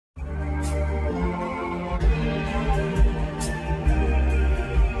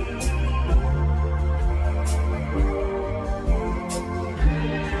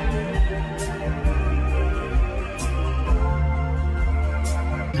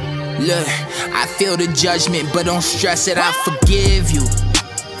Look, I feel the judgment, but don't stress it, I forgive you.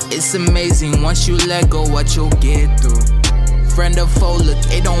 It's amazing once you let go what you'll get through. Friend or foe, look,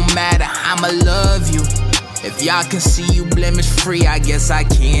 it don't matter, I'ma love you. If y'all can see you blemish free, I guess I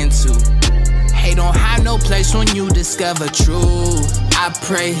can too. Hate don't have no place when you discover truth. I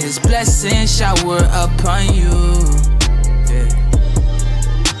pray his blessings shower upon you. Yeah,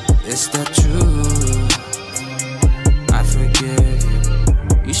 it's the truth. I forgive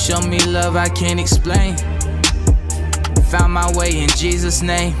you. You show me love I can't explain. Found my way in Jesus'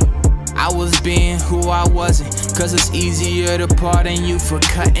 name. I was being who I wasn't, cause it's easier to pardon you for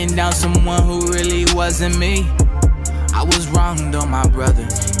cutting down someone who really wasn't me. I was wrong though, my brother.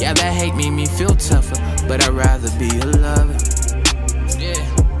 Yeah, that hate made me feel tougher, but I'd rather be a lover.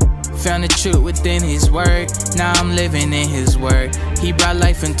 Yeah. Found the truth within his word. Now I'm living in his word. He brought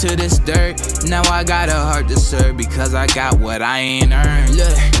life into this dirt. Now I got a heart to serve because I got what I ain't earned.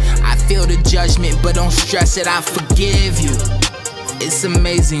 Look, I feel the judgment, but don't stress it, I forgive you. It's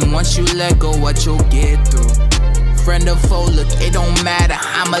amazing once you let go what you'll get through. Friend or foe, look, it don't matter,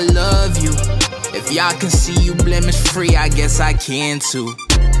 I'ma love you. If y'all can see you blemish free, I guess I can too.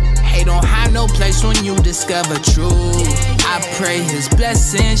 Hate don't have no place when you discover truth. I pray his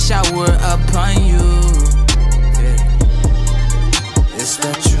blessings shower upon you. Yeah. It's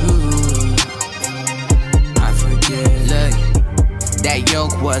the truth. I forget. Look, that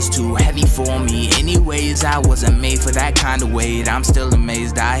yoke was too heavy for me. Anyways, I wasn't made for that kind of weight. I'm still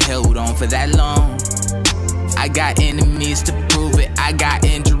amazed I held on for that long. I got enemies to prove it. I got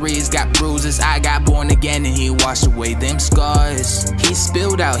injuries, got bruises. I got born again and he washed away them scars. He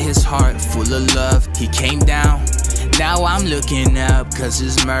spilled out his heart full of love. He came down. Now I'm looking up cause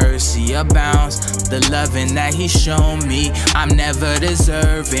his mercy abounds. The loving that he's shown me, I'm never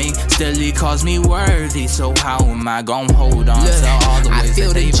deserving. Still he calls me worthy, so how am I gon' hold on to all the ways I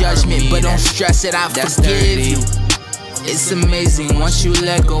feel the judgment, but don't stress it, I forgive you. It's amazing once you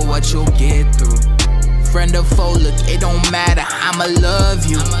let go what you'll get through. Friend or foe, look, it don't matter, I'ma love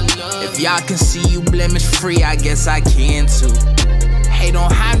you. If y'all can see you blemish free, I guess I can too. Hate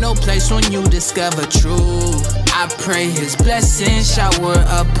don't have no place when you discover truth. I pray his blessings shower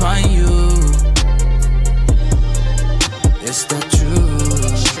upon you. It's the truth.